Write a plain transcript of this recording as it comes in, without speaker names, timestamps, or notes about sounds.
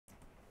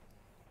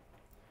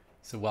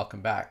So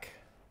welcome back.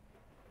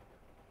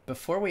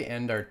 Before we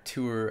end our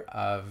tour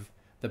of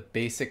the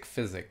basic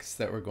physics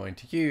that we're going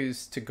to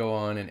use to go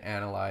on and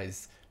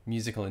analyze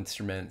musical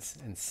instruments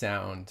and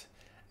sound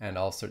and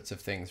all sorts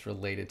of things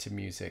related to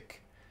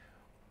music,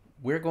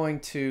 we're going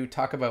to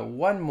talk about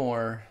one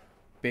more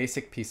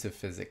basic piece of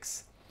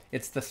physics.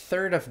 It's the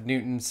third of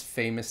Newton's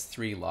famous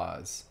three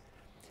laws.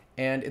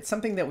 And it's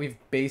something that we've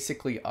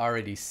basically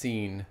already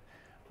seen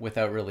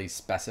without really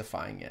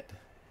specifying it.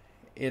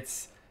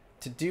 It's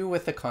to do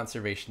with the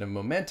conservation of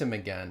momentum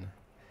again.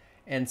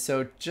 And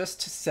so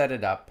just to set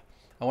it up,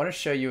 I want to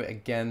show you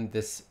again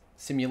this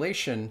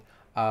simulation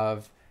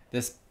of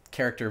this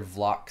character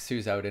Vlox,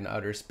 who's out in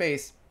outer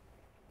space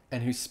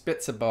and who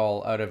spits a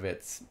ball out of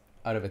its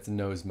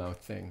nose mouth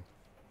thing.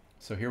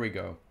 So here we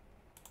go.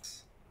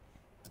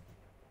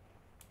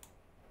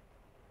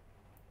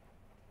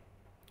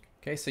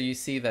 Okay, so you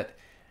see that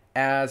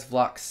as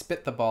Vlox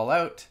spit the ball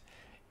out,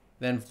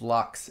 then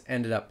Vlox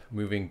ended up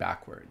moving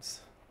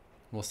backwards.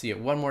 We'll see it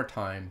one more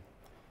time.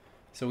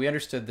 So we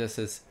understood this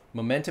as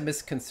momentum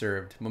is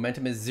conserved,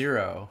 momentum is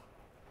zero,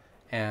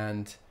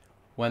 and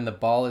when the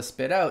ball is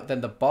spit out, then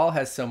the ball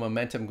has some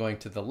momentum going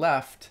to the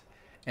left,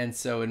 and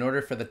so in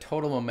order for the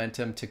total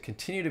momentum to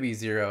continue to be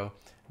zero,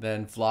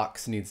 then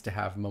Vlox needs to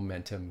have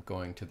momentum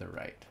going to the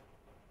right.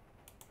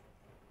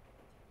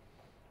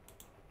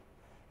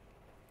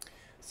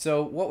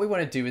 So what we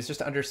want to do is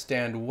just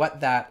understand what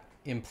that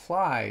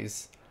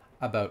implies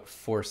about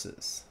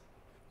forces.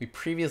 We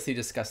previously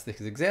discussed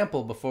this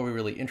example before we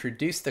really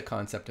introduced the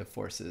concept of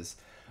forces,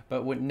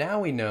 but now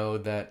we know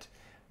that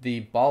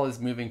the ball is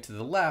moving to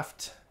the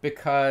left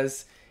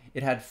because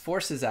it had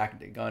forces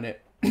acting on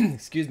it,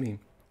 excuse me,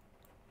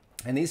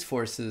 and these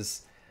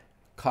forces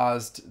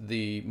caused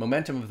the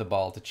momentum of the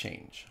ball to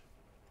change.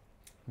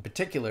 In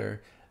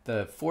particular,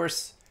 the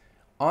force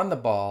on the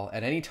ball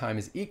at any time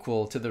is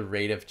equal to the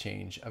rate of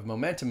change of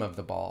momentum of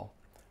the ball.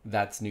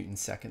 That's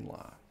Newton's second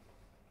law.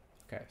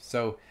 Okay,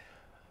 so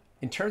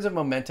in terms of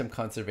momentum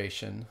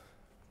conservation,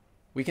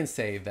 we can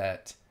say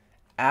that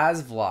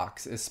as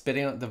Vlox is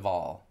spitting out the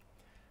ball,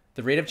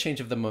 the rate of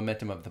change of the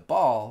momentum of the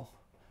ball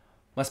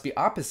must be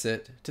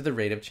opposite to the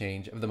rate of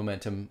change of the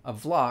momentum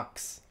of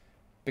Vlox,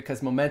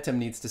 because momentum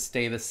needs to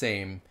stay the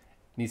same,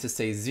 needs to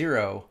stay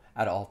zero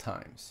at all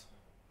times.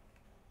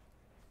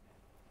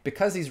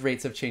 Because these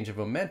rates of change of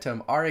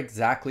momentum are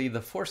exactly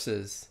the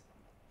forces,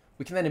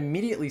 we can then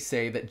immediately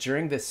say that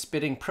during this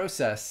spitting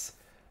process,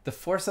 the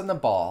force on the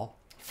ball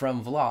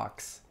from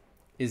Vlox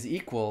is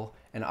equal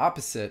and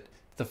opposite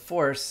the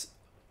force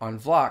on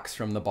Vlox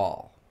from the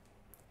ball.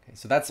 Okay,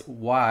 so that's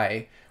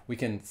why we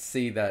can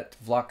see that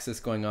Vlox is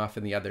going off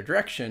in the other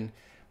direction,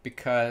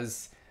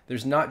 because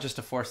there's not just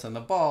a force on the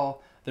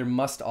ball, there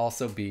must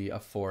also be a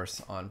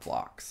force on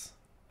Vlox.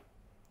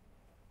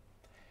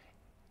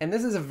 And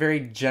this is a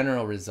very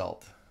general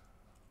result.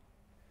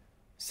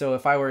 So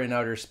if I were in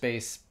outer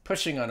space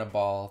pushing on a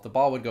ball, the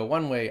ball would go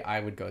one way, I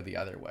would go the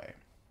other way.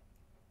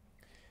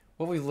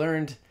 What we've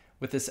learned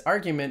with this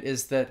argument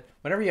is that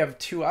whenever you have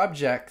two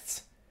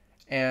objects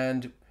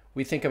and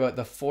we think about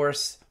the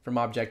force from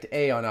object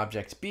A on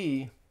object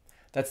B,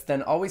 that's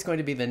then always going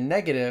to be the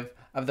negative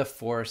of the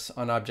force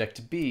on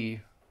object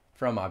B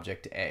from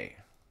object A.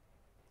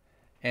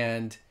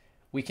 And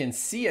we can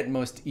see it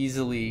most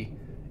easily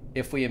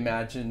if we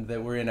imagine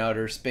that we're in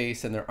outer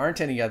space and there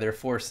aren't any other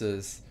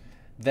forces,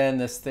 then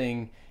this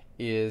thing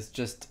is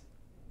just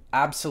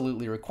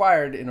absolutely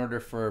required in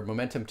order for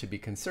momentum to be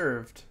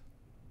conserved.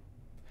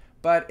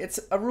 But it's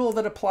a rule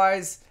that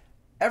applies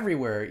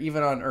everywhere,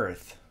 even on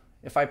Earth.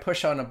 If I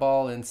push on a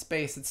ball in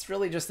space, it's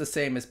really just the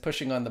same as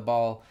pushing on the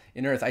ball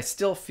in Earth. I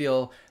still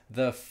feel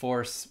the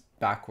force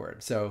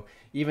backward. So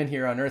even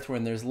here on Earth,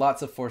 when there's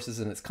lots of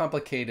forces and it's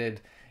complicated,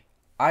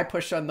 I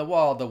push on the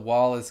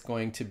wall is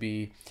going to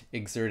be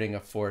exerting a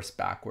force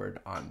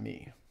backward on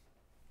me.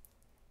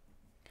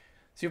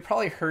 So you've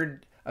probably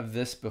heard of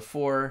this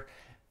before.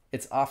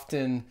 It's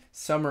often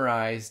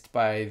summarized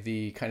by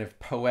the kind of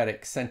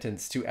poetic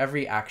sentence, to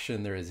every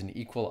action there is an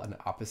equal and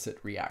opposite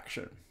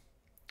reaction.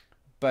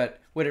 But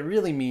what it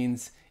really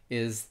means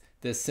is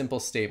this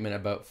simple statement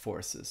about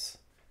forces.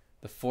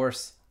 The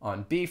force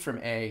on B from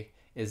A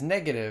is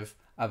negative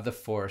of the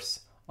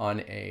force on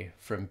A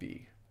from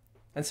B.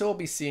 And so we'll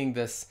be seeing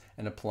this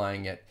and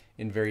applying it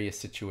in various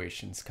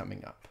situations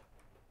coming up.